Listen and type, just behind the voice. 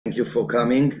Thank you for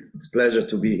coming. It's a pleasure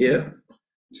to be here.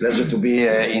 It's a pleasure to be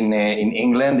in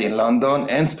England, in London,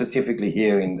 and specifically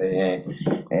here in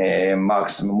the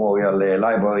Marx Memorial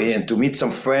Library, and to meet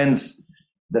some friends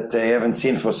that I haven't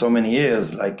seen for so many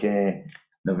years, like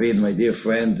David, my dear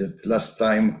friend, that last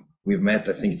time we met,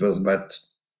 I think it was about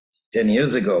 10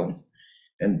 years ago,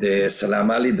 and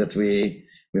Salam Ali that we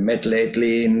met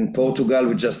lately in Portugal.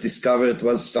 We just discovered it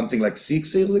was something like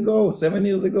 6 years ago, 7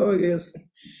 years ago, I guess.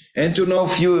 And to know a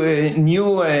few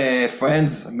new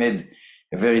friends. I made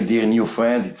a very dear new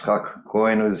friend, Yitzhak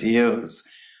Cohen, who's here.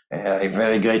 I'm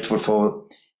very grateful for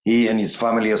he and his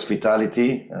family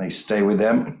hospitality, and I stay with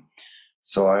them.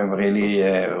 So I'm really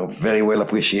very well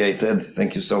appreciated.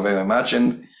 Thank you so very much.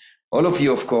 And all of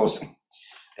you, of course.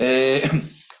 I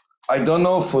don't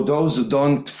know, for those who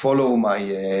don't follow my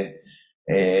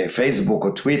Facebook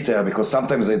or Twitter, because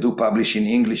sometimes I do publish in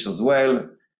English as well,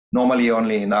 normally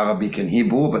only in Arabic and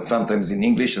Hebrew, but sometimes in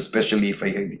English, especially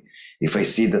if I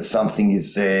see that something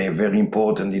is very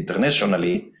important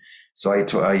internationally. So I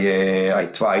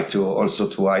try to also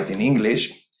to write in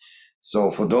English.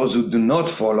 So for those who do not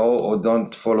follow or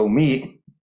don't follow me,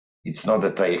 it's not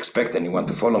that I expect anyone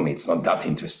to follow me. It's not that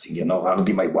interesting, you know.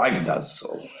 Hardly my wife does. So,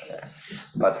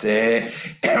 but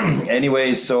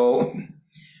anyway, so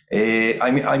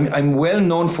I'm well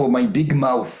known for my big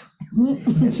mouth,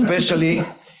 especially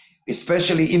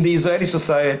in the Israeli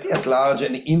society at large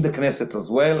and in the Knesset as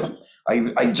well.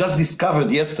 I just discovered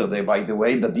yesterday, by the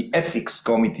way, that the ethics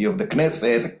committee of the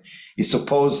Knesset is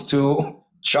supposed to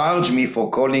charge me for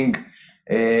calling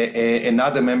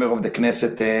another member of the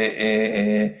Knesset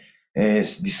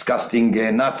disgusting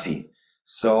Nazi.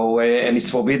 So, and it's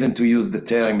forbidden to use the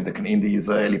term in the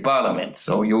Israeli parliament.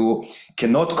 So you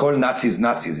cannot call Nazis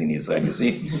Nazis in Israel, you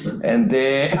see. And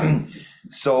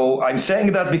so I'm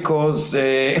saying that because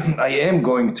I am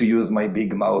going to use my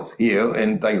big mouth here,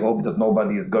 and I hope that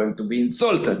nobody is going to be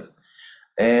insulted.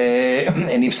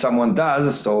 And if someone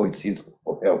does, so it's his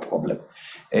or her problem.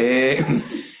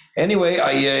 Anyway,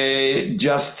 I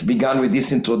just began with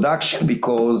this introduction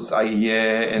because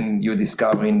and you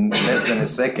discover in less than a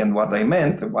second what I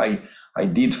meant. Why I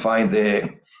did find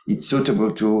it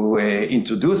suitable to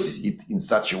introduce it in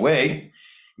such a way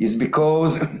is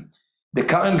because the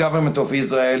current government of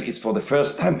Israel is for the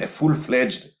first time a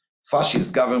full-fledged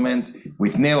fascist government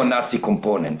with neo-Nazi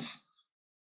components.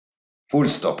 Full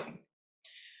stop.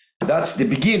 That's the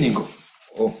beginning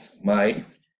of my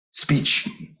speech.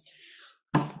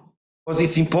 Because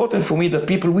it's important for me that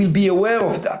people will be aware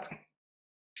of that.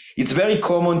 It's very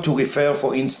common to refer,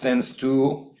 for instance,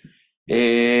 to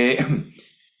the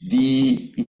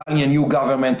Italian new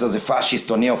government as a fascist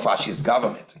or neo-fascist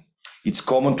government. It's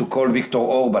common to call Viktor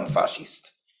Orban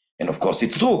fascist. And of course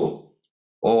it's true.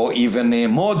 Or even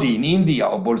Modi in India,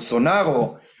 or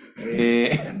Bolsonaro,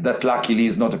 that luckily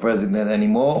is not a president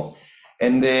anymore.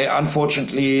 And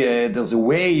unfortunately, there's a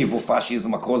wave of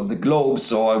fascism across the globe,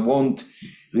 so I won't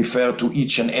refer to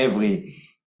each and every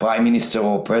prime minister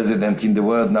or president in the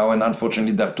world now, and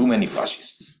unfortunately there are too many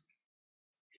fascists.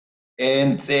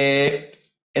 And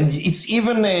it's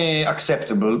even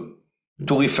acceptable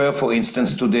to refer, for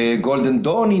instance, to the Golden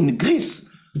Dawn in Greece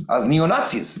as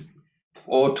neo-Nazis,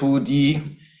 or to the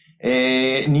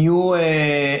new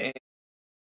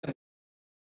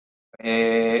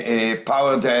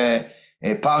powered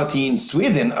party in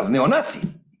Sweden as neo-Nazi.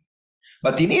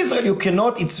 But in Israel, you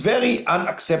cannot, it's very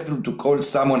unacceptable to call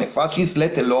someone a fascist,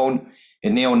 let alone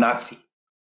a neo-Nazi.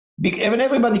 And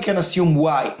everybody can assume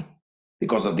why.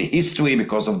 Because of the history,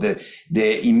 because of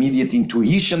the immediate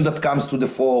intuition that comes to the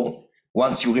fore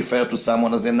once you refer to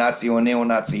someone as a Nazi or a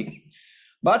neo-Nazi.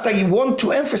 But I want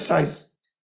to emphasize,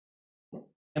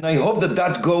 and I hope that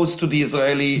that goes to the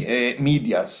Israeli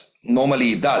media.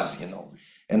 Normally it does, you know,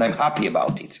 and I'm happy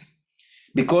about it.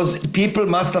 Because people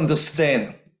must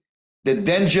understand the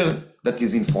danger that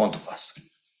is in front of us.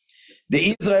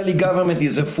 The Israeli government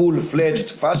is a full-fledged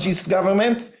fascist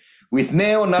government with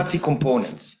neo-Nazi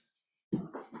components.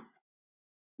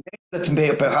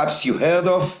 That perhaps you heard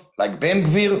of, like Ben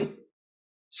Gvir,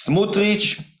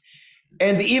 Smotrich,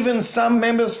 and even some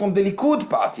members from the Likud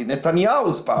party,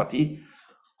 Netanyahu's party,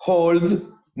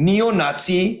 hold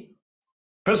neo-Nazi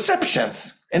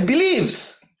perceptions and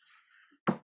beliefs.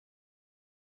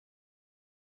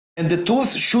 And the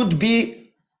truth should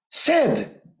be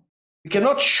said. We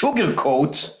cannot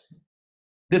sugarcoat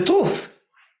the truth.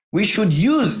 We should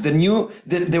use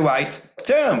the right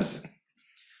terms.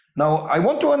 Now, I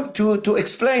want to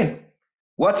explain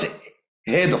what's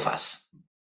ahead of us.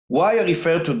 Why I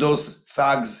refer to those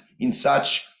thugs in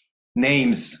such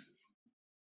names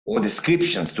or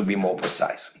descriptions, to be more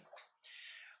precise.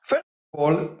 First of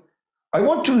all, I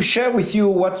want to share with you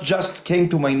what just came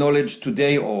to my knowledge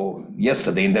today or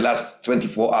yesterday in the last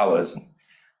 24 hours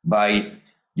by,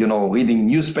 reading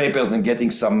newspapers and getting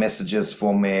some messages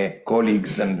from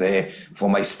colleagues and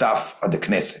from my staff at the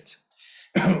Knesset.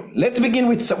 Let's begin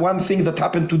with one thing that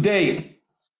happened today.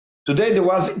 Today there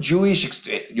was Jewish,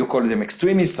 you call them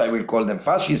extremists, I will call them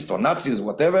fascists or Nazis,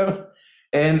 whatever,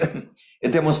 and a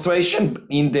demonstration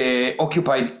in the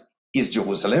occupied East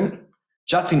Jerusalem,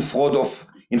 just in front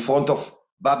of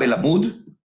Bab el Amud,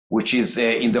 which is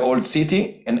in the old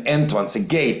city, an entrance, a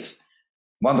gate,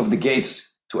 one of the gates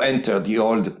to enter the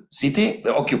old city,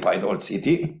 the occupied old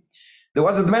city. There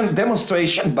was a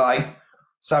demonstration by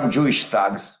some Jewish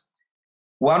thugs.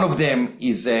 One of them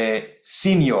is a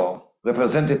senior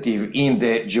representative in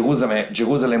the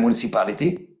Jerusalem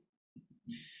municipality.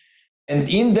 And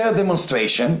in their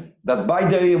demonstration, that by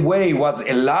the way was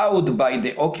allowed by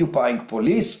the occupying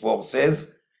police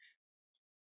forces,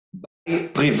 by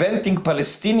preventing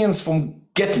Palestinians from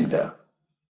getting there.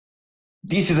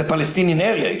 This is a Palestinian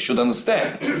area, you should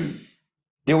understand.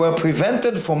 They were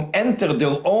prevented from entering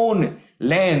their own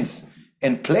lands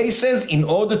and places in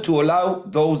order to allow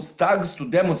those thugs to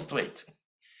demonstrate.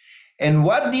 And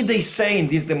what did they say in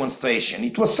this demonstration?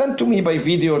 It was sent to me by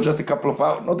video just a couple of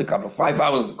hours, not a couple of 5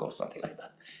 hours ago, something like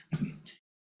that.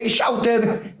 They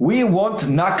shouted, "We want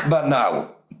Nakba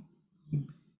now."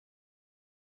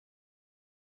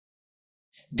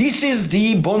 This is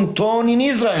the bon ton in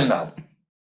Israel now.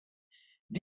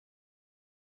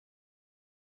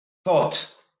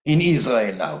 Thought in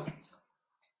Israel now.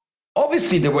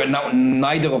 Obviously, there were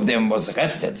neither of them was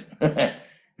arrested.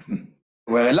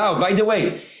 Were allowed. By the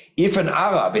way, if an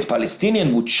Arab, a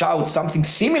Palestinian, would shout something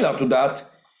similar to that,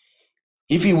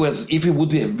 if he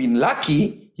would have been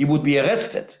lucky, he would be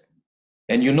arrested.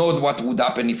 And you know what would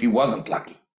happen if he wasn't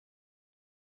lucky.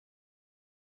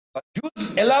 But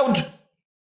Jews allowed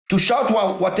to shout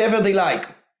whatever they like.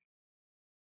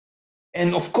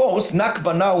 And of course,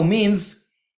 Nakba now means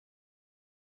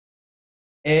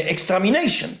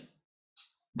extermination,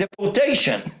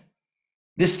 deportation,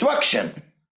 destruction.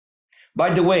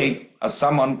 By the way, as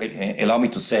someone, allow me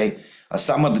to say, as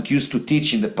someone that used to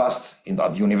teach in the past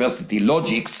at the university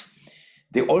logics,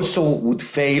 they also would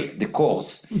fail the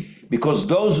course. Because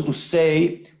those who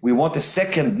say we want a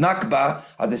second Nakba,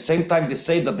 at the same time they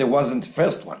say that there wasn't the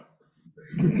first one.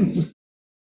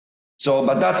 So,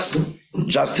 but that's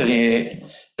just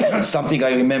something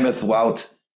I remember throughout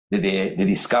the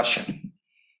discussion.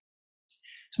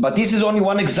 But this is only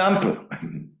one example.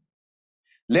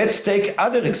 Let's take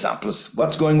other examples.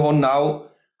 What's going on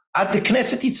now at the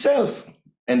Knesset itself.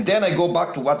 And then I go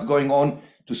back to what's going on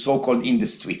to so-called in the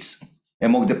streets,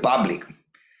 among the public.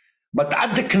 But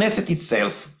at the Knesset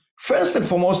itself, first and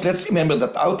foremost, let's remember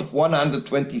that out of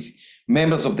 120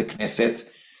 members of the Knesset,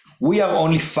 we are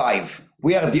only 5.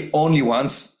 We are the only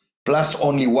ones, plus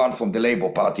only one from the Labour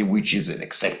Party, which is an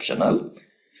exceptional.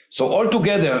 So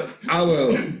altogether,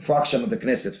 our fraction of the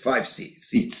Knesset, 5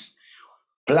 seats,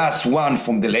 plus one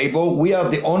from the Labour, we are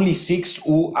the only 6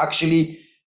 who actually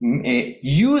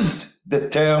use the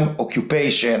term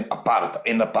occupation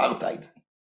and apartheid.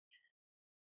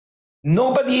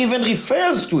 Nobody even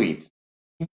refers to it.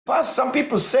 In the past, some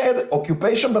people said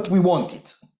occupation, but we want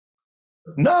it.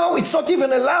 Now it's not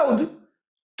even allowed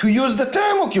to use the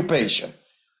term occupation.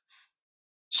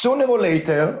 Sooner or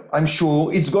later, I'm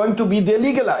sure it's going to be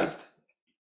delegalized.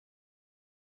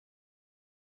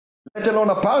 Let alone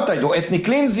apartheid or ethnic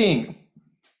cleansing.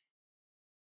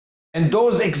 And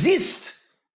those exist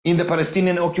in the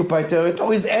Palestinian occupied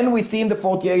territories and within the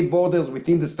 48 borders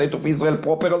within the state of Israel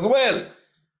proper as well.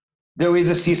 There is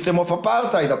a system of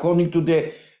apartheid according to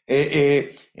the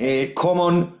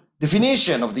common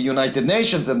definition of the United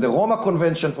Nations and the Roma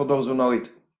Convention for those who know it.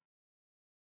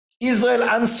 Israel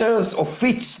answers or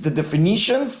fits the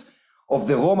definitions of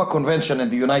the Roma Convention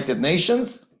and the United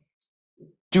Nations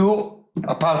to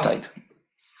apartheid.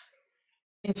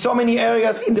 In so many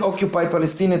areas in the occupied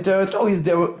Palestinian territories,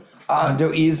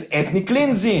 there is ethnic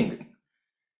cleansing.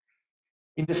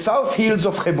 In the South Hills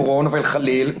of Hebron, of El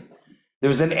Khalil,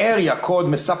 there is an area called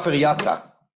Mesafer Yatta.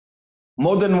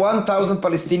 More than 1,000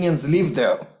 Palestinians live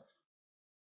there.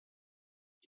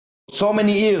 So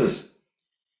many years.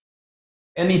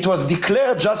 And it was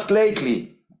declared just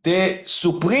lately, the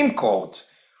Supreme Court,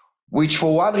 which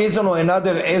for one reason or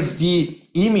another has the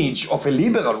image of a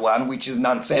liberal one, which is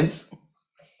nonsense,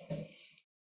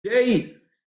 they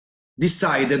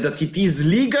decided that it is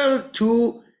legal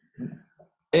to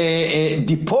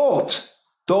deport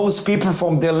those people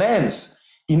from their lands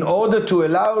in order to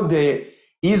allow the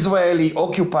Israeli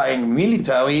occupying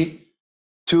military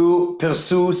to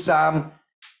pursue some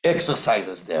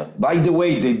exercises there. By the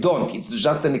way, they don't. It's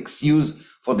just an excuse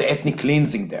for the ethnic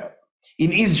cleansing there.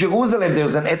 In East Jerusalem,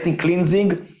 there's an ethnic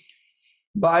cleansing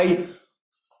by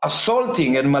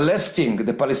assaulting and molesting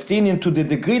the Palestinians to the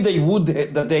degree they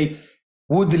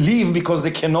would leave because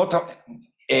they cannot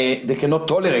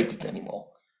tolerate it anymore.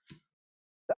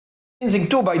 Cleansing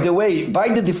too, by the way, by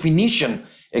the definition,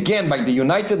 again, by the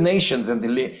United Nations and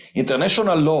the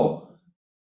international law,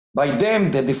 by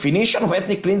them, the definition of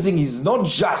ethnic cleansing is not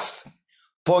just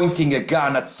pointing a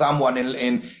gun at someone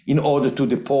in order to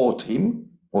deport him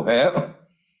or her,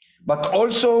 but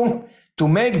also to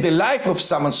make the life of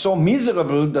someone so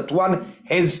miserable that one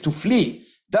has to flee.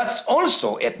 That's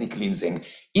also ethnic cleansing.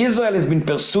 Israel has been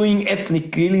pursuing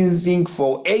ethnic cleansing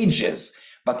for ages,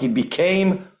 but it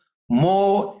became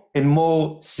more and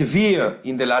more severe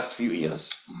in the last few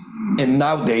years, and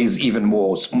nowadays even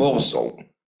more so.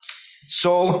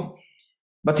 So,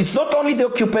 but it's not only the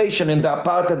occupation and the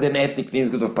apartheid and ethnic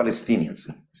cleansing of Palestinians.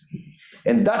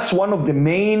 And that's one of the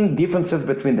main differences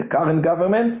between the current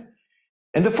government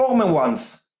and the former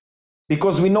ones.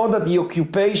 Because we know that the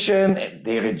occupation,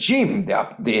 the regime,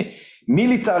 the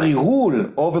military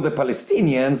rule over the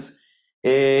Palestinians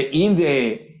in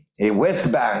the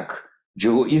West Bank,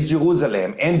 East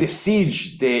Jerusalem, and the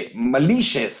siege, the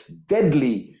malicious,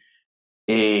 deadly,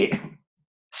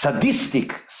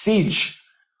 sadistic siege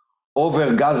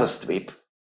over Gaza Strip,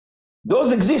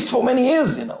 those exist for many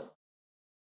years, you know.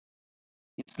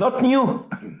 It's not new.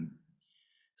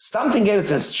 Something else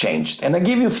has changed, and I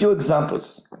give you a few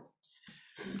examples.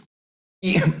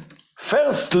 The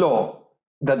first law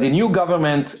that the new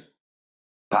government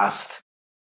passed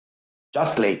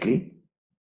just lately,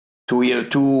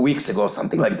 2 weeks ago,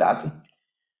 something like that,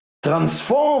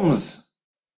 transforms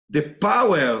the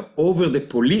power over the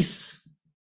police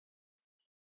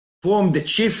from the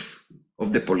chief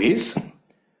of the police,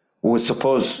 who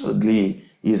supposedly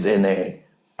is a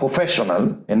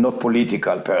professional and not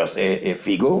political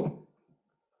figure,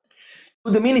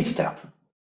 to the minister,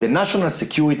 the national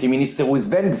security minister, who is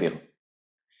Ben-Gvir.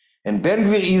 And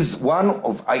Ben-Gvir is one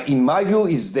of, in my view,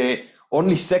 is the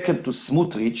only second to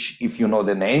Smotrich, if you know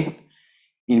the name,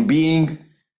 in being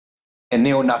a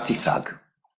neo-Nazi thug.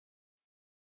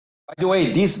 By the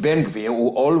way, this Ben-Gvir, who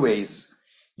always,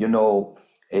 you know,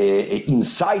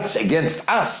 incites against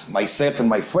us, myself and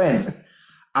my friends,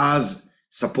 as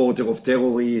supporter of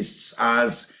terrorists,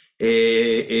 as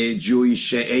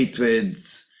Jewish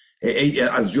hatreds,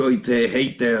 as Jewish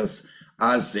haters,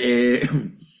 as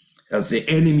the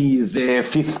enemies,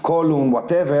 fifth column,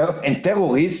 whatever, and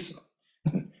terrorists,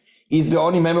 is the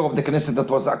only member of the Knesset that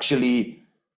was actually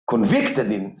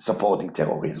convicted in supporting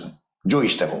terrorism,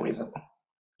 Jewish terrorism.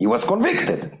 He was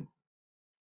convicted.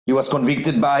 He was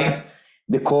convicted by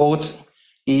the courts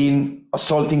in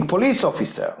assaulting police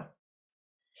officer.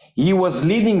 He was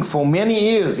leading for many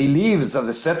years, he lives as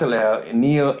a settler in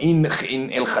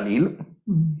El Khalil,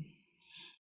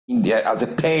 as a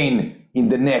pain in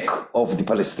the neck of the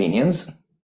Palestinians.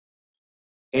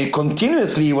 And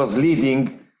continuously he was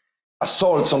leading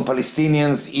assaults on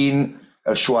Palestinians in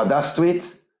Shuhada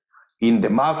Street, in the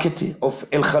market of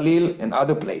El Khalil and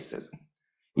other places.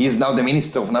 He is now the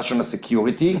Minister of National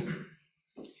Security,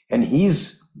 and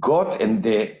he's got, and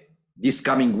this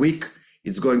coming week,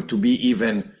 it's going to be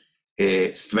even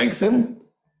strengthened.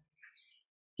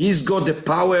 He's got the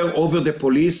power over the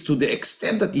police to the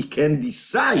extent that he can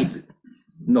decide,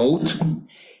 note,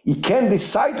 he can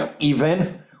decide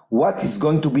even what is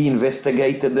going to be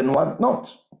investigated and what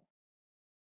not.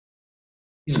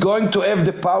 He's going to have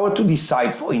the power to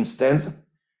decide, for instance,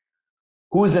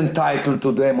 who's entitled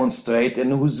to demonstrate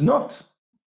and who's not.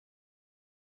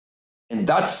 And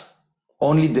that's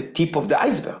only the tip of the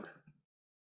iceberg.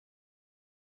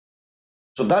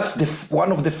 So that's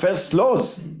one of the first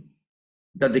laws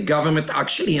that the government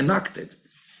actually enacted.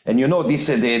 And you know, this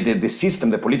the system,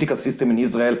 the political system in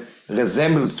Israel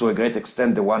resembles to a great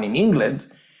extent the one in England,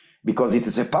 because it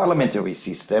is a parliamentary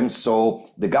system. So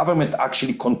the government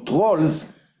actually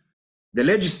controls the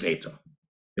legislator.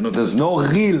 You know, there's no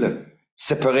real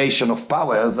separation of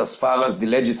powers as far as the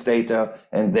legislator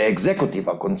and the executive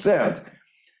are concerned.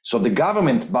 So the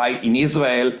government in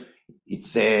Israel,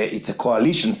 it's a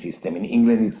coalition system. In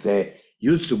England, it's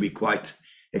used to be quite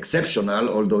exceptional,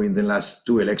 although in the last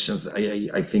 2 elections,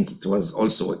 I think it was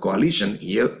also a coalition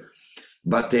here.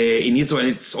 But in Israel,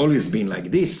 it's always been like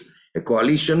this, a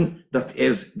coalition that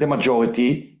has the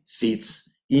majority seats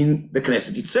in the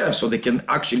Knesset itself, so they can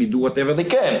actually do whatever they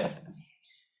can.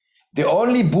 The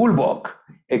only bulwark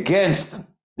against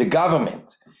the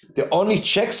government, the only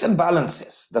checks and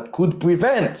balances that could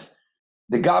prevent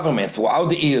the government throughout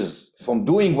the years from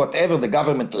doing whatever the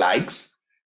government likes,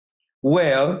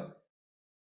 where,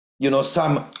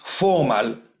 some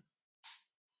formal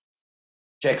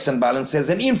checks and balances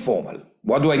and informal.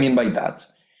 What do I mean by that?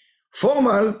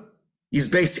 Formal is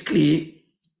basically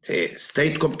the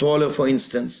state comptroller, for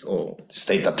instance, or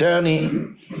state attorney,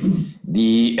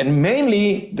 and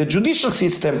mainly the judicial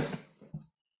system.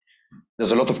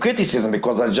 There's a lot of criticism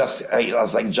because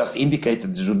as I just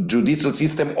indicated, the judicial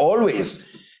system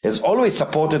has always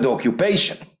supported the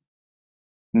occupation.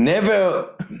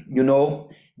 Never,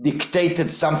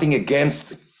 dictated something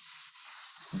against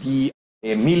the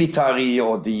military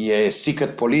or the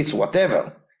secret police,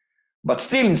 whatever. But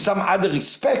still, in some other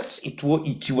respects, it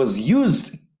was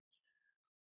used,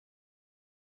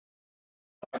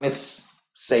 let's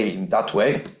say in that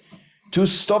way, to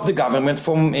stop the government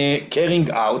from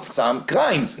carrying out some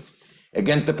crimes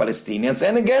against the Palestinians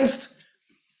and against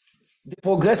the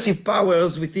progressive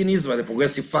powers within Israel, the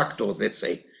progressive factors, let's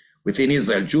say, within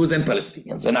Israel, Jews and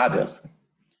Palestinians and others.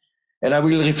 And I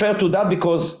will refer to that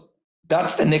because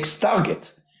that's the next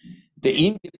target.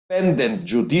 The independent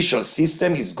judicial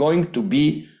system is going to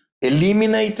be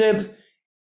eliminated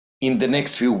in the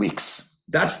next few weeks.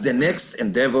 That's the next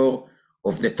endeavor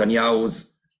of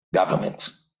Netanyahu's government.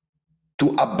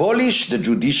 To abolish the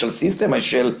judicial system, I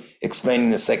shall explain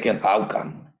in a second how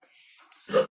come.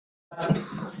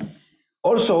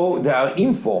 Also, there are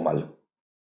informal,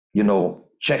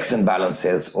 checks and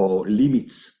balances or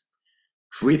limits.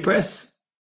 Free press,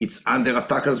 it's under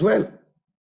attack as well.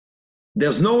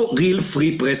 There's no real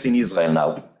free press in Israel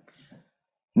now.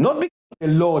 Not because the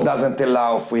law doesn't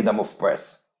allow freedom of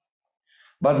press,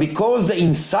 but because the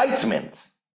incitement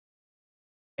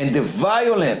and the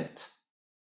violent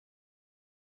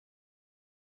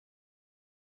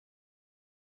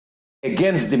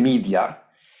against the media,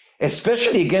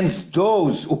 especially against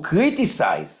those who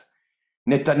criticize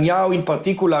Netanyahu in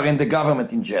particular and the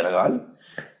government in general,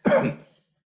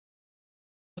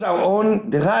 are on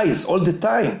the rise all the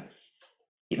time.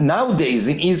 Nowadays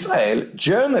in Israel,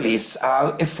 journalists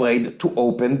are afraid to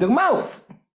open their mouth.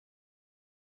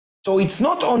 So it's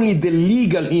not only the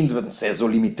legal hindrances or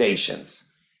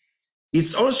limitations,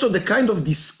 it's also the kind of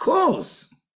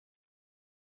discourse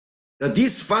that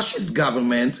this fascist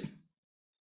government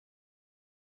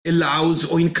allows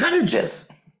or encourages.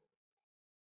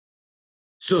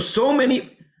 So many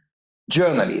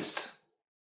journalists,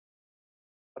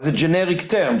 as a generic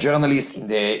term, journalists in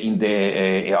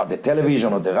the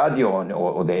television or the radio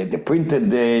or the printed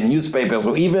newspapers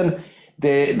or even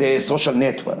the social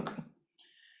network.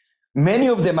 Many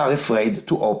of them are afraid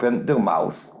to open their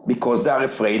mouth because they are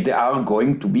afraid they are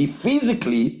going to be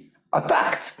physically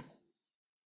attacked.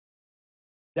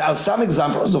 There are some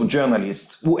examples of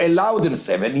journalists who allowed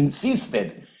themselves and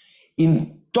insisted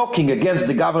in talking against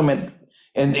the government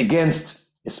and against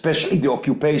especially the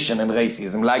occupation and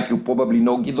racism, like you probably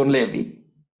know Gideon Levy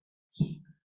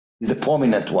is a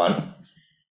prominent one.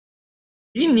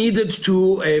 He needed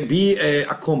to be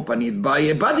accompanied by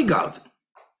a bodyguard.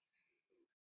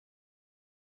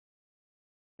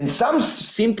 And some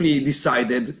simply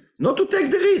decided not to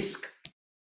take the risk.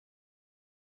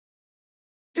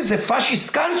 This is a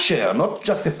fascist culture, not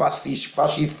just a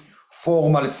fascist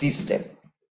formal system.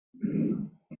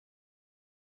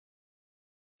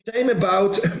 Same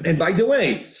about, and by the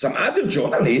way, some other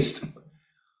journalists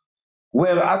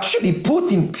were actually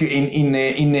put in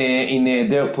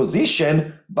their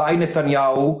position by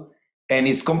Netanyahu and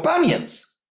his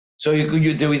companions. So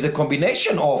there is a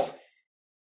combination of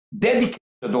dedicated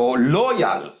or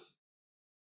loyal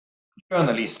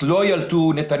journalists, loyal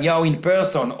to Netanyahu in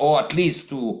person or at least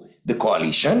to the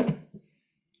coalition.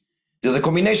 There's a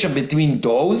combination between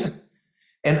those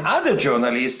and other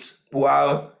journalists who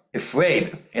are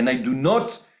afraid, and I do not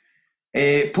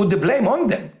put the blame on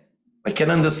them. I can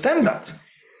understand that.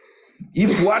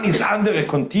 If one is under a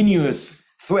continuous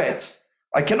threat,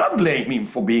 I cannot blame him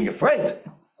for being afraid.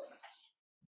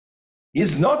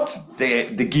 He's not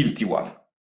the guilty one.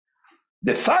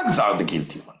 The thugs are the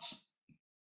guilty ones.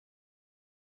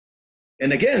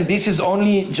 And again, this is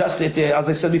only just, as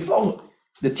I said before,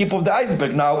 the tip of the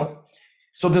iceberg now.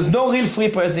 So there's no real free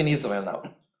press in Israel now.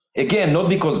 Again, not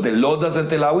because the law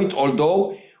doesn't allow it,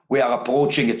 although we are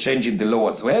approaching a change in the law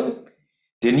as well.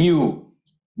 The new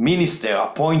minister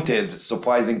appointed,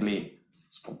 surprisingly,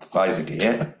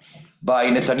 by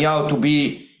Netanyahu to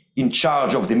be in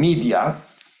charge of the media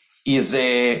he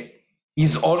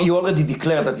already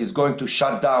declared that he's going to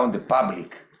shut down the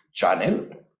public channel.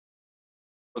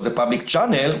 The public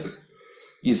channel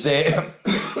is the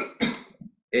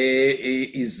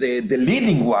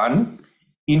leading one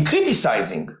in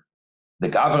criticizing the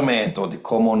government or the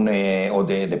common or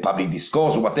the public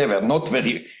discourse or whatever, not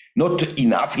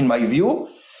enough in my view,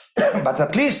 but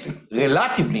at least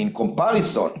relatively in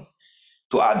comparison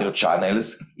to other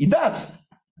channels, it does.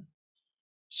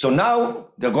 So now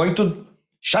they're going to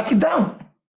shut it down.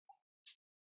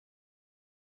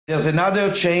 There's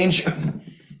another change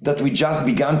that we just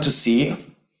began to see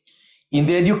in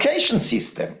the education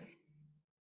system.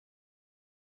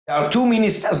 There are two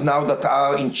ministers now that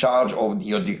are in charge of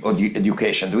the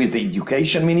education. There is the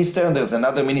education minister, and there's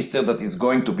another minister that is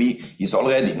going to be, is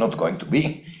already not going to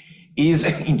be, is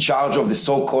in charge of the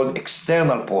so-called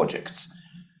external projects.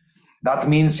 That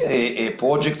means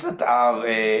projects that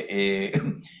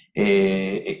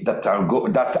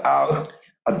are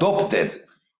adopted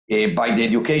by the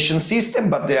education system,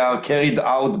 but they are carried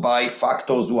out by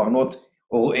factors who are not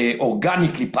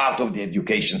organically part of the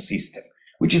education system,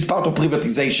 which is part of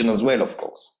privatization as well, of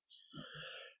course.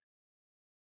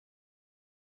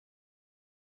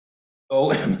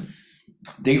 So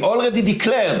they already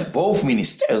declared, both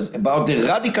ministers, about the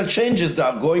radical changes they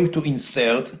are going to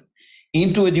insert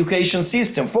into education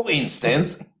system. For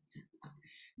instance,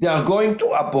 they are going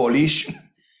to abolish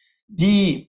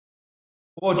the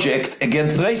project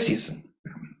against racism.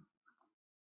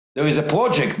 There is a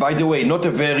project, by the way, not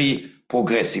a very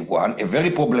progressive one, a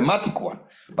very problematic one,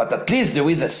 but at least there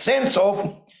is a sense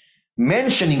of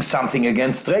mentioning something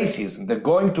against racism. They're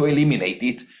going to eliminate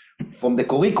it from the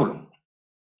curriculum.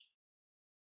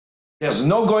 There's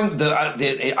no going,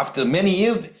 after many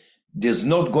years, there's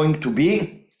not going to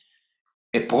be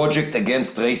a project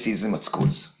against racism at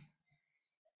schools.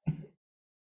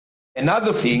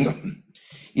 Another thing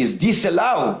is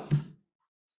disallow,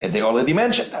 and they already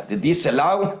mentioned that, they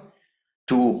disallow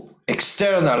to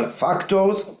external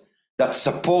factors that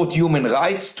support human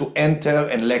rights to enter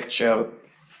and lecture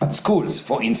at schools.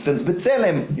 For instance,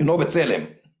 B'Tselem, you know B'Tselem.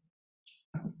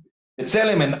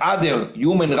 B'Tselem and other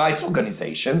human rights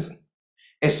organizations,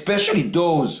 especially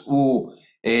those who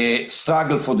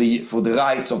struggle for the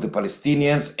rights of the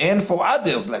Palestinians and for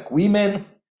others like women,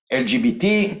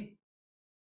 LGBT,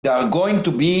 they are going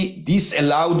to be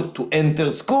disallowed to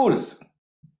enter schools.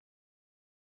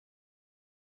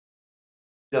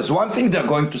 There's one thing they're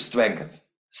going to strengthen,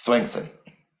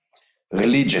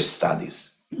 religious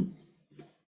studies.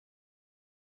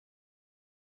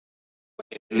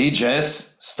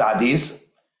 Religious studies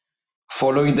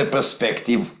following the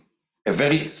perspective, a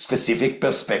very specific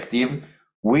perspective,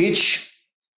 which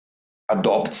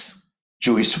adopts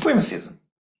Jewish supremacism.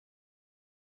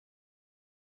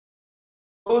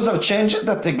 Those are changes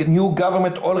that the new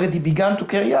government already began to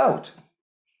carry out.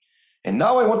 And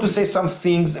now I want to say some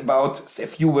things about, a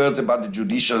few words about the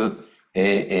judicial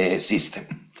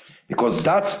system, because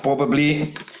that's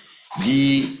probably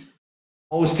the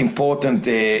most important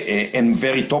and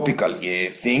very topical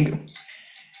thing.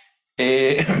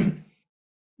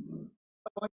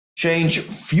 Change a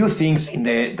few things in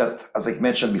that, as I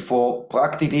mentioned before,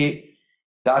 practically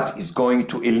that is going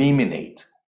to eliminate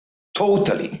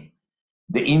totally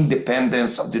the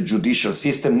independence of the judicial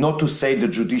system, not to say the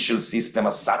judicial system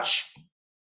as such.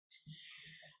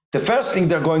 The first thing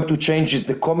they're going to change is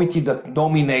the committee that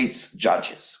nominates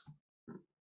judges.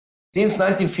 Since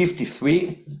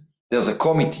 1953, there's a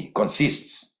committee,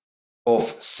 consists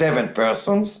of 7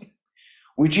 persons,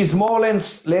 which is more or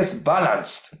less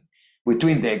balanced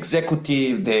between the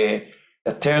executive, the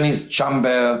attorney's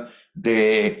chamber,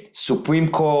 the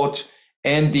Supreme Court,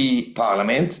 and the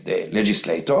parliament, the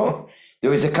legislator.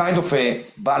 There is a kind of a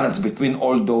balance between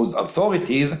all those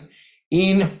authorities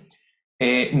in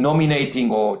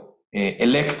nominating or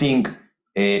electing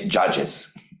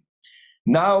judges.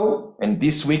 Now, and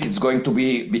this week, it's going to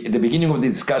be the beginning of the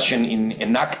discussion in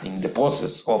enacting the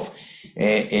process of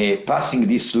passing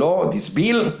this law. This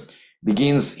bill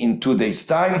begins in 2 days'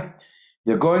 time.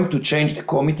 They're going to change the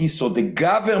committee, so the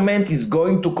government is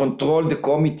going to control the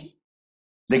committee.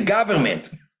 The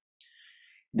government.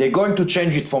 They're going to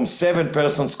change it from 7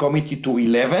 persons committee to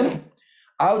 11,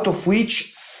 out of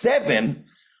which 7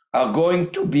 are going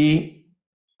to be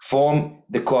from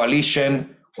the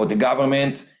coalition or the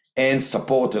government and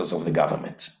supporters of the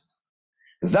government.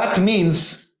 That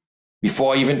means,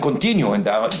 before I even continue, and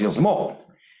there's more,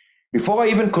 before I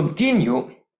even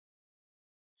continue,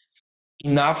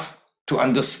 enough to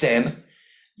understand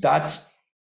that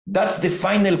that's the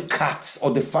final cut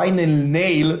or the final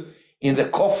nail in the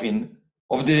coffin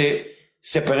of the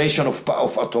separation of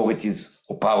authorities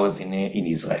or powers in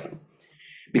Israel.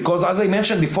 Because as I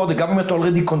mentioned before, the government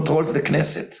already controls the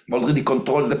Knesset, already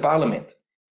controls the parliament.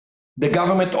 The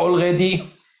government already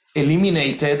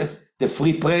eliminated the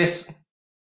free press,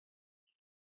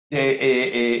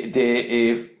 the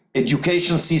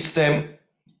education system,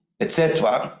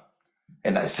 etc.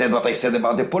 And I said what I said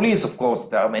about the police. Of course,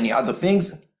 there are many other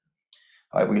things.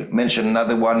 I will mention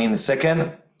another one in a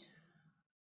second.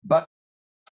 But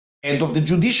end of the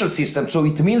judicial system. So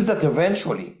it means that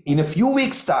eventually, in a few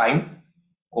weeks' time,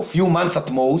 or few months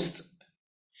at most,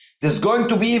 there's going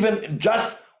to be even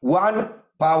just one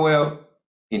power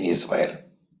in Israel,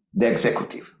 the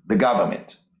executive, the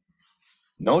government.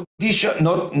 No judicial,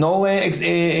 no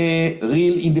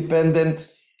real independent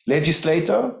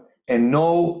legislator, and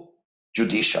no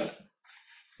judicial.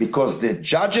 Because the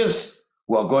judges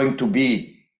who are going to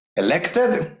be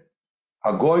elected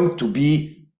are going to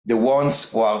be the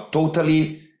ones who are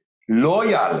totally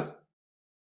loyal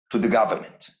to the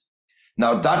government.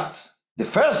 Now that's the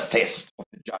first test of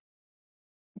the judges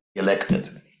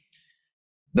elected.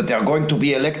 That they are going to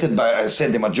be elected by, I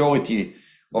said, the majority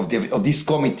of this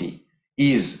committee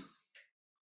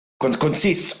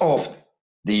consists of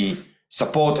the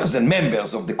supporters and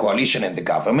members of the coalition and the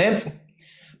government,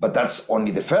 but that's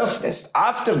only the first test.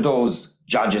 After those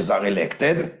judges are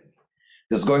elected,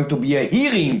 there's going to be a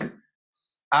hearing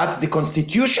at the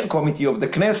Constitution Committee of the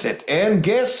Knesset. And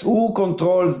guess who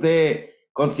controls the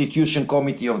Constitution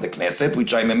Committee of the Knesset,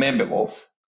 which I'm a member of,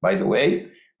 by the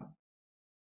way?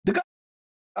 The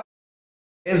government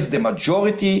has the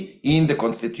majority in the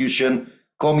Constitution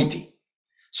Committee.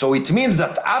 So it means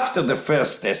that after the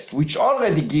first test, which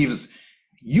already gives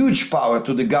huge power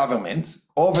to the government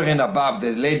over and above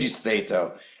the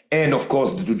legislator and of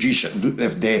course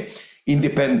the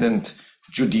independent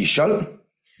judicial,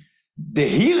 the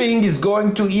hearing is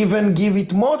going to even give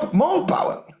it more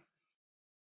power.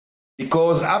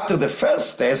 Because after the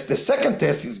first test, the second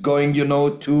test is going,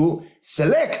 to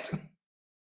select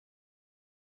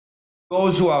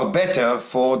those who are better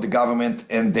for the government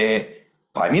and the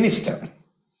prime minister.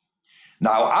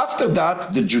 Now, after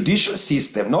that, the judicial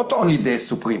system, not only the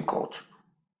Supreme Court,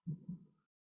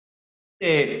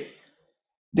 the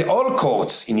all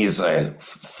courts in Israel,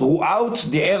 throughout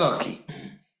the hierarchy,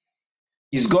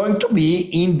 is going to be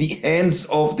in the hands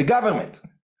of the government,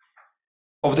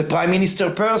 of the prime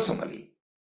minister personally,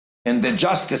 and the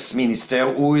justice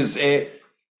minister, who is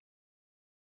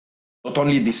not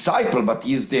only a disciple, but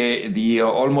is the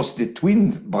almost the twin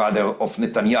brother of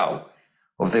Netanyahu,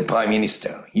 of the prime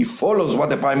minister. He follows what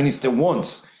the prime minister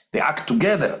wants. They act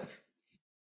together.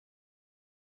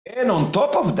 And on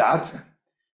top of that,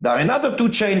 there are another two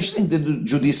changes in the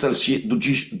judicial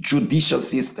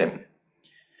system.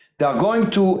 They are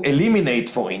going to eliminate,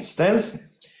 for instance,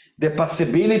 the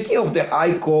possibility of the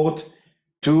High Court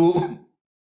to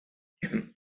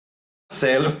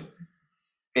sell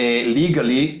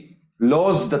legally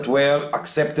laws that were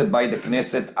accepted by the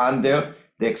Knesset under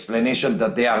the explanation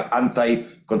that they are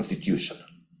anti-constitutional.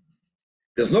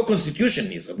 There's no constitution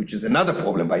in Israel, which is another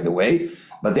problem, by the way,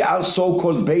 but they are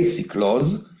so-called basic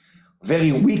laws,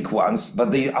 very weak ones,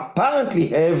 but they apparently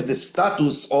have the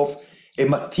status of a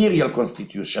material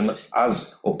constitution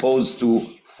as opposed to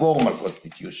formal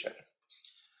constitution.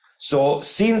 So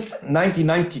since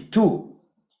 1992,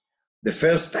 the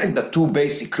first time that two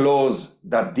basic laws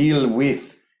that deal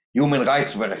with human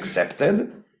rights were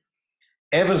accepted,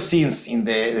 ever since in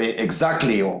the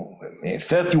exactly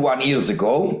 31 years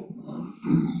ago,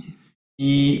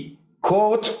 the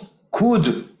court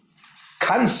could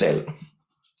cancel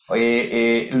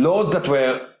laws that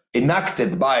were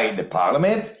enacted by the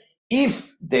parliament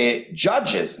if the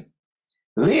judges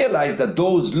realize that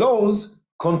those laws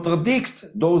contradict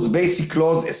those basic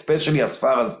laws, especially as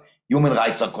far as human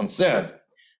rights are concerned.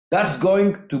 That's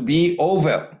going to be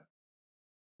over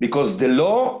because the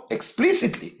law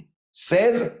explicitly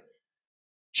says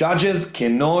judges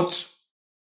cannot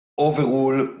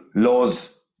overrule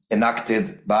laws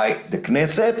enacted by the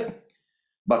Knesset,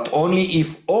 but only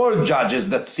if all judges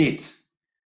that sit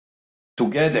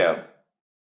together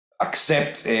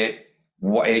accept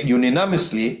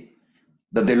unanimously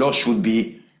that the law should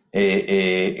be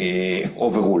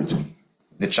overruled.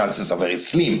 The chances are very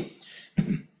slim.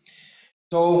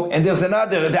 So, and there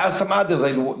are some others.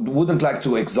 I wouldn't like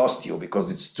to exhaust you because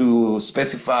it's too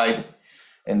specified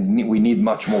and we need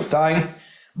much more time,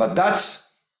 but that's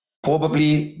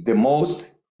probably the most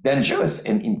dangerous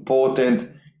and important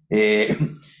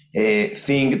thing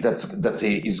that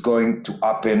is going to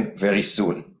happen very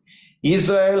soon.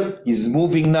 Israel is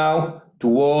moving now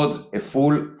towards a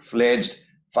full-fledged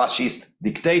fascist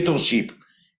dictatorship,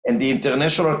 and the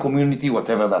international community,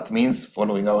 whatever that means,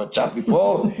 following our chat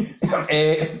before,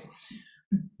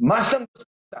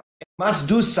 must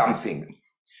do something.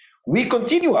 We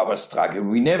continue our struggle.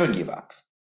 We never give up.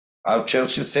 Our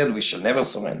Churchill said we shall never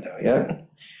surrender. Yeah,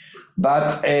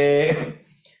 but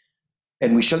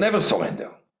And we shall never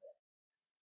surrender.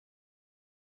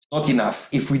 It's not enough.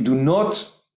 If we do not,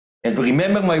 and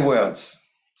remember my words,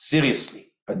 seriously,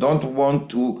 I don't want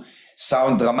to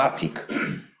sound dramatic,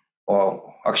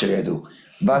 or actually I do,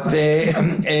 but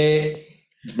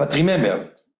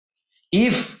remember,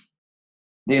 if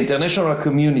the international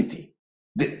community,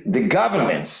 the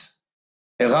governments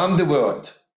around the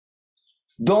world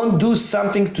don't do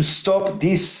something to stop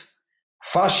this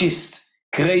fascist,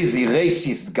 crazy,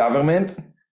 racist government,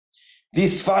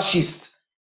 this fascist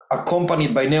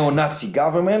accompanied by neo-Nazi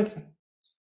government,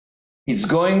 it's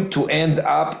going to end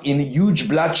up in huge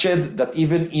bloodshed that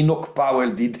even Enoch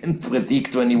Powell didn't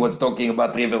predict when he was talking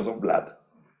about rivers of blood.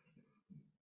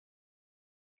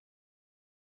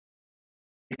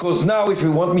 Because now, if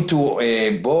you want me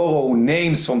to borrow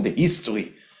names from the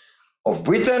history of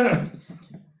Britain,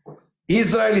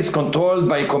 Israel is controlled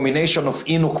by a combination of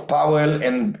Enoch Powell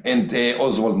and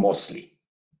Oswald Mosley.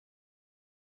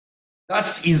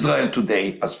 That's Israel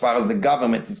today, as far as the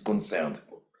government is concerned.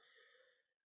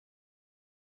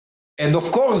 And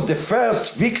of course, the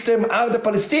first victim are the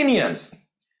Palestinians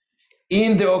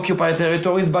in the occupied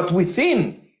territories, but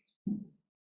within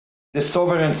the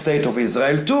sovereign state of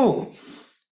Israel too.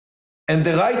 And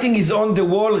the writing is on the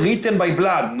wall, written by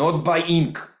blood, not by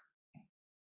ink.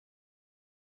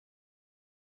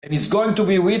 And it's going to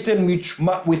be written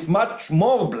with much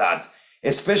more blood,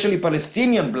 especially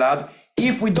Palestinian blood,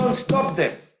 if we don't stop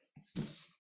them.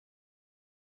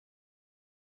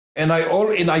 And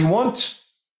I want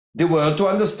the world to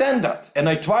understand that. And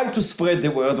I try to spread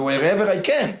the word wherever I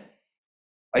can.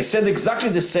 I said exactly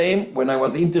the same when I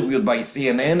was interviewed by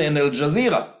CNN and Al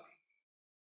Jazeera,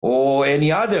 or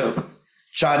any other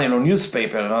channel or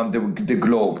newspaper around the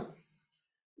globe.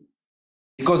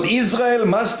 Because Israel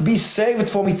must be saved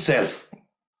from itself.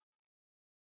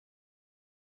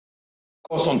 Of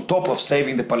course, on top of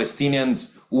saving the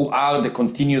Palestinians, who are the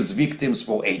continuous victims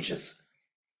for ages.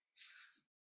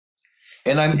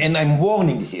 And I'm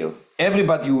warning here,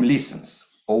 everybody who listens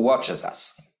or watches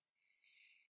us.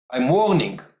 I'm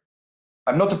warning.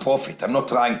 I'm not a prophet. I'm not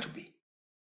trying to be.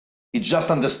 It's just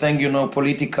understanding,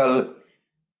 political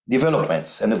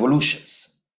developments and evolutions.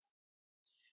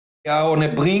 We are on a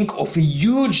brink of a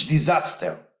huge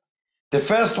disaster. The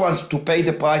first ones to pay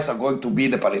the price are going to be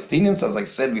the Palestinians, as I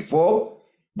said before.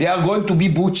 They are going to be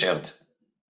butchered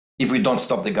if we don't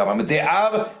stop the government. They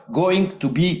are going to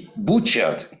be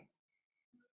butchered.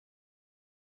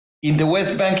 In the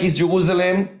West Bank, East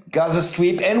Jerusalem, Gaza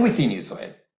Strip, and within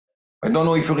Israel. I don't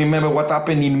know if you remember what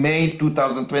happened in May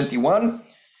 2021,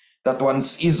 that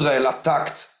once Israel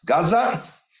attacked Gaza,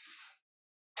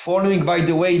 following, by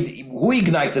the way, who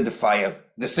ignited the fire?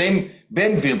 The same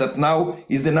Ben-Gvir that now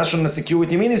is the National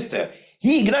Security Minister.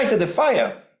 He ignited the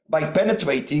fire by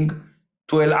penetrating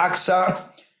to Al-Aqsa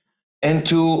and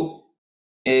to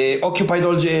occupied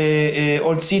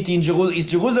old city in East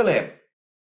Jerusalem.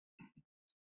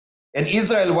 And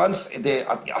Israel, once they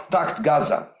attacked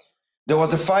Gaza, there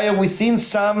was a fire within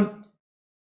some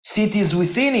cities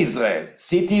within Israel,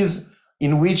 cities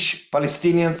in which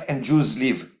Palestinians and Jews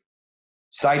live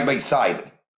side by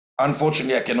side.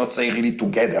 Unfortunately, I cannot say really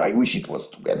together. I wish it was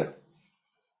together.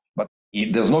 But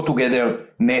there's no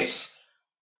togetherness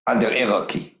under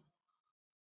hierarchy.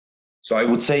 So I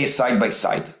would say side by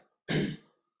side. And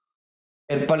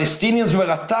Palestinians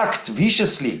were attacked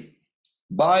viciously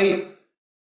by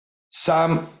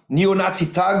some neo-Nazi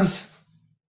thugs.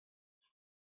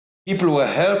 People were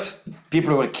hurt,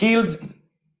 people were killed,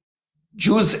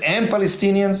 Jews and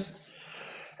Palestinians.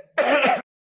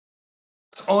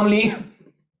 Only,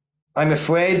 I'm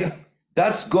afraid,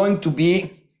 that's going to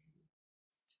be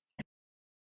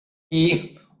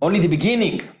only the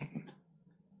beginning.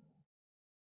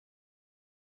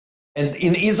 And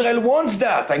Israel wants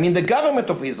that. I mean, the government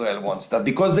of Israel wants that,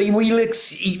 because they will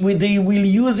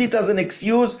use it as an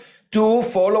excuse to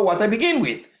follow what I begin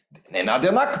with,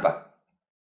 another Nakba.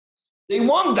 They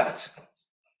want that.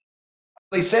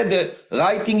 They said the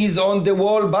writing is on the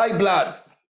wall by blood,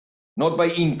 not by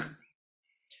ink.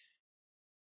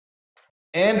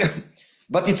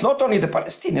 But it's not only the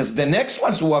Palestinians. The next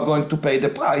ones who are going to pay the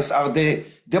price are the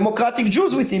democratic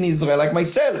Jews within Israel, like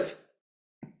myself.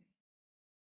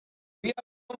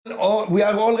 We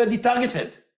are already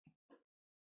targeted.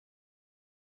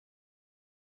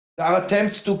 There are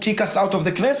attempts to kick us out of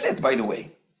the Knesset, by the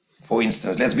way. For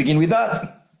instance, let's begin with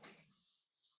that.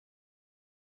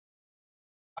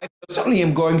 I personally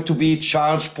am going to be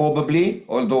charged, probably,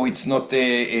 although it's not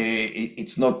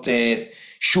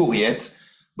sure yet.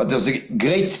 But there's a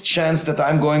great chance that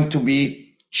I'm going to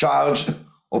be charged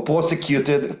or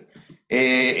prosecuted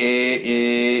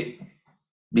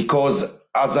because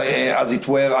as it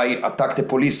were, I attacked a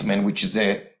policeman, which is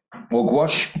a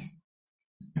hogwash.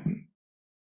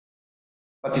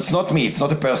 But it's not me, it's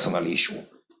not a personal issue.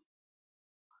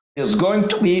 There's going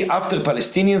to be, after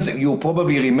Palestinians, you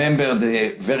probably remember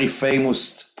the very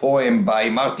famous poem by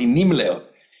Martin Niemöller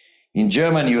in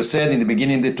Germany, who said in the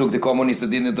beginning they took the communists, they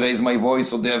didn't raise my voice,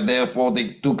 so therefore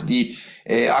they took the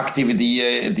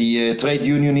trade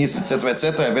unionists, etc.,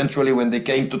 etc. Eventually, when they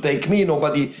came to take me,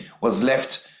 nobody was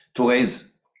left to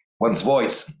raise one's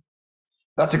voice.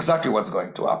 That's exactly what's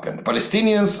going to happen. The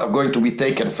Palestinians are going to be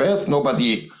taken first.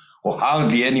 Nobody, or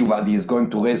hardly anybody, is going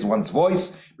to raise one's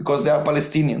voice because they are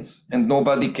Palestinians and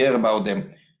nobody cares about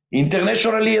them.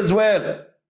 Internationally as well.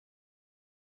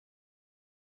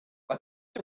 But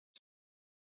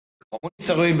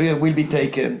communists will be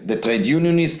taken. The trade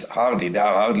unionists, hardly. There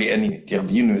are hardly any trade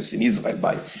unionists in Israel,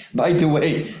 by the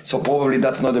way. So probably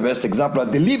that's not the best example.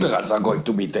 The liberals are going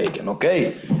to be taken,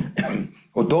 okay?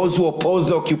 Or those who oppose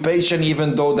the occupation,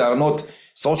 even though they are not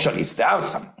socialists. There are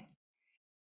some.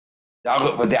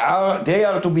 They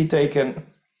are to be taken.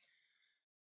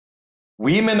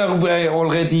 Women are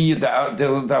already, there are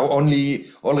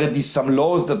already some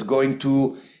laws that are going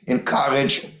to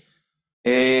encourage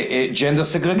gender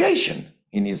segregation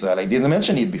in Israel. I didn't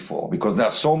mention it before because there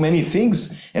are so many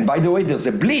things. And by the way, there's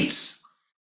a blitz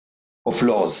of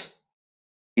laws.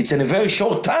 It's in a very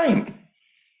short time.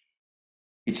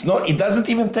 It doesn't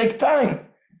even take time.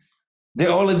 They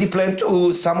already plan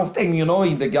to, some of them,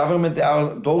 in the government, there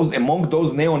are those, among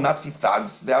those neo-Nazi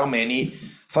thugs, there are many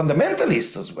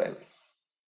fundamentalists as well.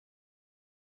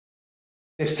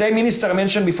 The same minister I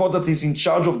mentioned before that is in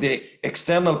charge of the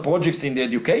external projects in the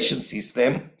education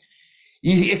system,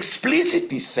 he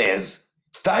explicitly says,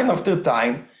 time after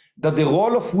time, that the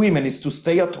role of women is to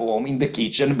stay at home in the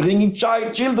kitchen, bringing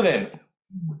children.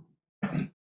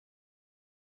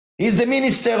 He's the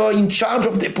minister in charge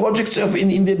of the projects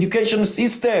in the education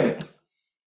system.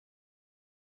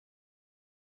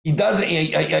 He doesn't.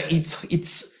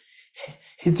 It's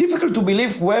difficult to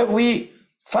believe where we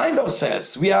find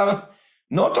ourselves. We are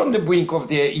not on the brink of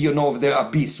the of the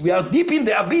abyss. We are deep in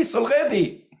the abyss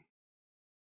already.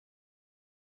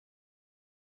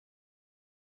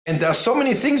 And there are so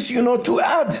many things to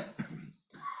add.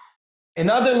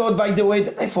 Another law, by the way,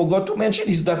 that I forgot to mention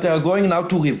is that they are going now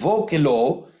to revoke a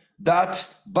law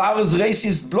that bars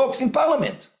racist blocs in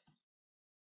parliament.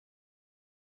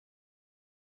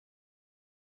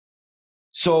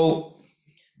 So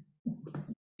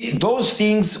those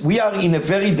things, we are in a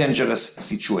very dangerous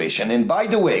situation. And by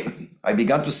the way, I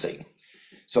began to say,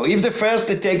 so if the first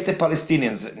they take the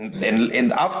Palestinians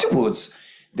and afterwards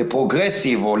the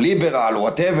progressive or liberal or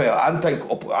whatever,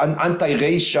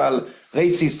 anti-racial,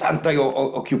 racist,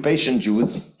 anti-occupation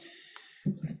Jews,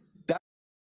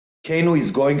 volcano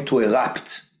is going to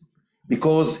erupt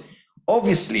because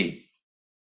obviously,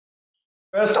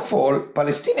 first of all,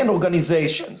 Palestinian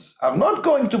organizations are not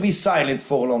going to be silent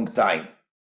for a long time.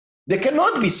 They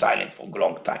cannot be silent for a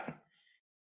long time.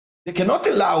 They cannot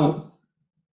allow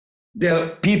their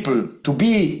people to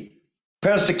be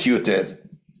persecuted,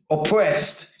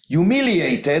 oppressed,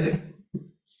 humiliated.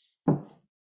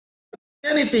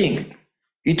 Anything.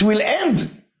 It will end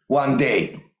one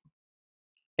day.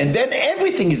 And then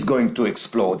everything is going to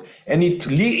explode. And it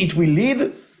will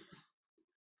lead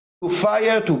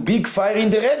to big fire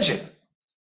in the region.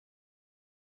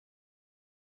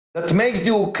 That makes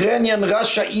the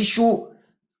Ukrainian-Russia issue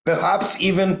perhaps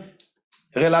even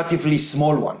relatively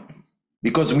small one.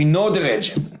 Because we know the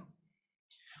region.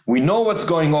 We know what's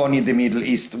going on in the Middle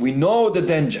East. We know the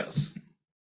dangers.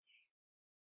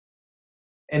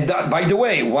 And that, by the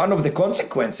way, one of the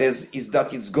consequences is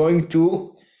that it's going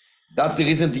to, that's the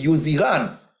reason to use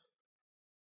Iran.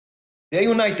 The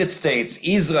United States,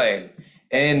 Israel,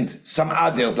 and some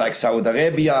others like Saudi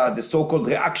Arabia, the so-called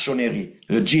reactionary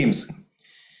regimes,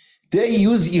 they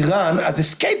use Iran as a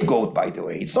scapegoat, by the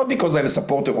way. It's not because I'm a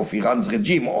supporter of Iran's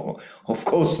regime, or of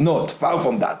course not, far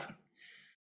from that.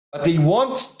 But they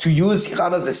want to use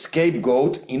Iran as a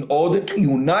scapegoat in order to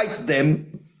unite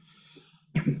them,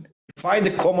 find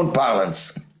a common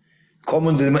parlance,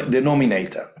 common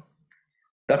denominator.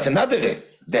 That's another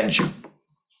danger.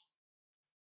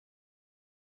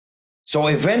 So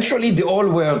eventually the whole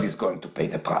world is going to pay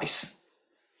the price.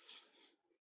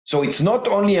 So it's not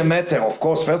only a matter, of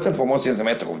course, first and foremost, it's a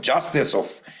matter of justice,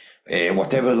 of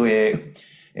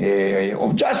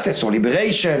of justice or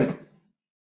liberation,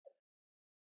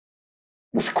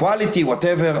 of equality,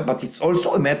 whatever, but it's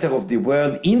also a matter of the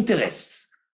world interests.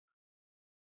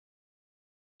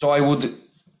 So I would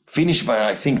finish by,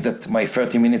 I think that my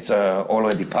 30 minutes are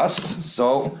already passed,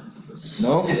 so,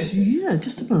 no? Yeah,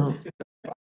 just about.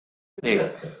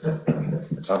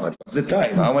 How much was the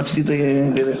time? How much did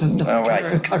they listen? All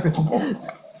right.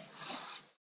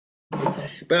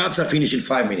 Perhaps I'll finish in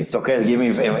 5 minutes, okay? Give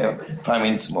me 5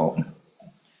 minutes more.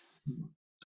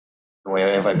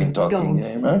 Where have I been talking?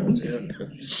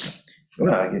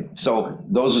 So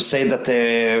those who say that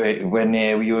when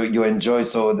you enjoy,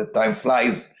 so the time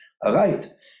flies, all right.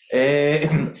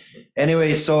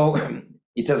 Anyway, so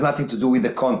it has nothing to do with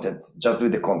the content, just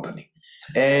with the company,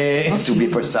 to be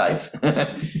precise.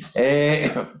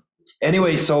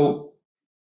 Anyway, so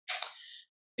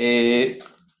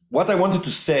what I wanted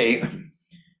to say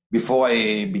before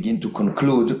I begin to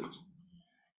conclude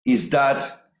is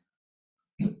that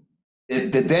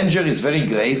the danger is very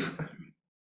grave.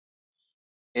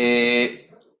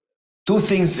 Two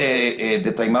things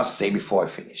that I must say before I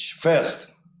finish. First,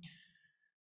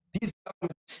 this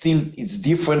government still is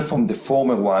different from the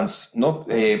former ones.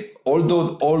 Not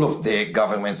although all of the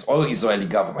governments, all Israeli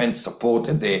governments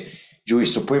supported the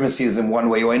Jewish supremacism one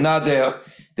way or another.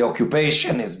 The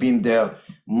occupation has been there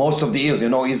most of the years. You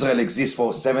know, Israel exists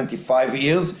for 75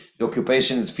 years. The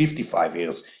occupation is 55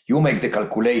 years. You make the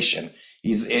calculation.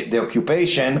 Is the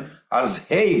occupation, as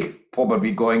Hague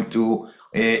probably going to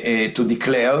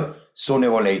declare sooner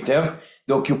or later,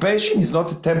 the occupation is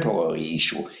not a temporary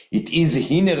issue. It is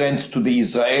inherent to the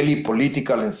Israeli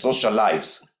political and social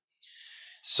lives.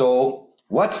 So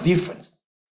what's different?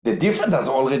 The difference, as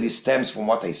already stems from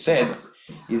what I said,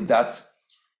 is that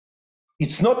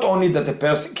it's not only that the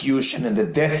persecution and the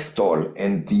death toll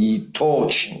and the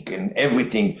torching and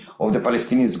everything of the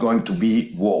Palestinians is going to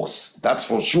be worse. That's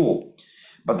for sure.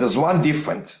 But there's one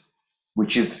difference,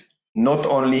 which is not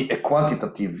only a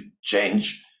quantitative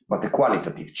change, but a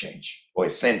qualitative change or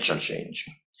essential change,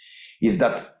 is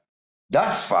that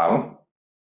thus far,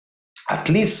 at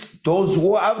least those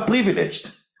who are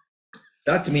privileged,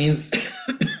 that means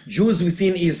Jews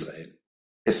within Israel,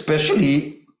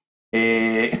 especially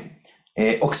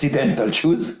Occidental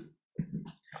Jews,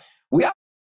 we are,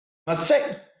 must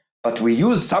say, but we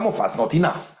use, some of us, not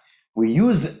enough, we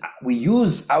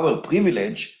use our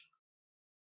privilege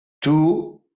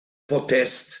to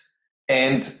protest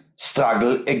and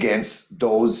struggle against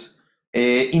those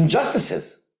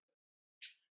injustices.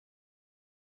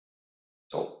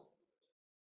 So,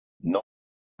 not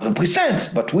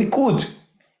 100%, but we could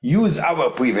use our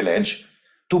privilege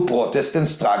to protest and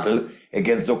struggle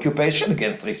against the occupation,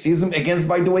 against racism, against,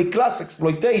 by the way, class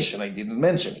exploitation, I didn't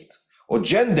mention it, or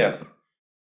gender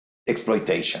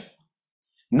exploitation.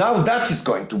 Now that is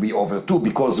going to be over too,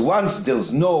 because once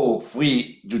there's no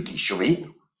free judiciary,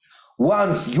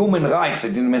 once human rights, I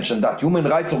didn't mention that, human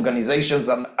rights organizations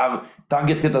are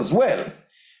targeted as well.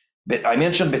 But I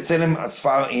mentioned B'Tselem as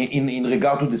far in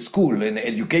regard to the school and the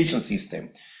education system.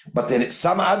 But then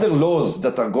some other laws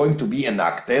that are going to be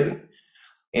enacted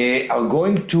are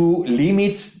going to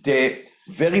limit the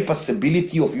very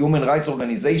possibility of human rights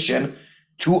organization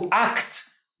to act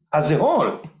as a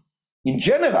whole, in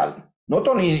general, not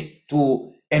only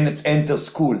to enter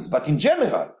schools, but in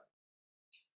general.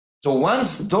 So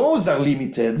once those are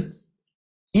limited,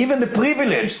 even the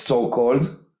privileged,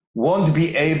 so-called, won't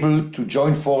be able to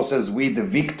join forces with the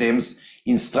victims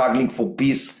in struggling for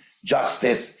peace,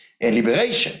 justice, and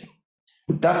liberation.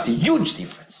 That's a huge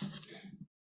difference.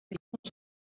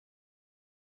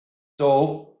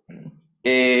 So,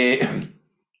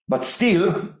 but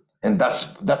still, and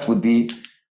that would be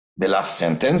the last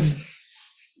sentence.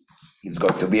 It's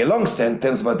going to be a long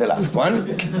sentence, but the last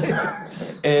one.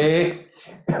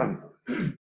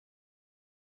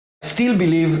 Still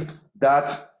believe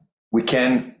that we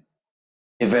can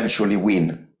eventually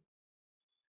win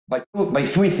by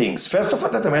three things. First of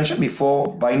all, that I mentioned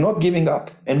before, by not giving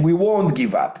up, and we won't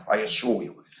give up, I assure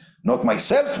you. Not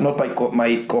myself, not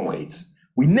my comrades.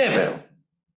 We never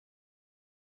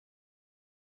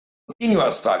continue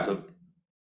our struggle.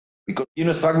 We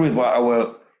continue struggle with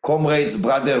our comrades,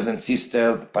 brothers and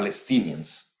sisters,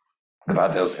 Palestinians,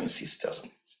 brothers and sisters.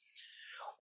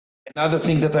 Another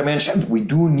thing that I mentioned, we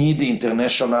do need the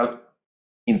international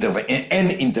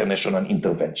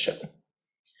intervention.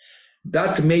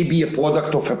 That may be a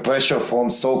product of a pressure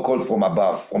from so-called from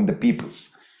above, from the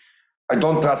peoples. I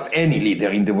don't trust any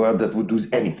leader in the world that would do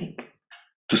anything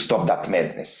to stop that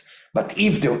madness. But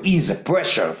if there is a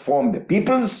pressure from the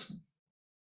peoples,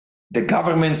 the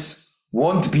governments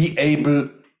won't be able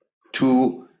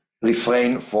to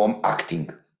refrain from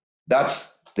acting.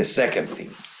 That's the second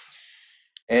thing.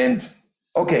 And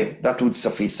okay, that would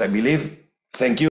suffice, I believe. Thank you.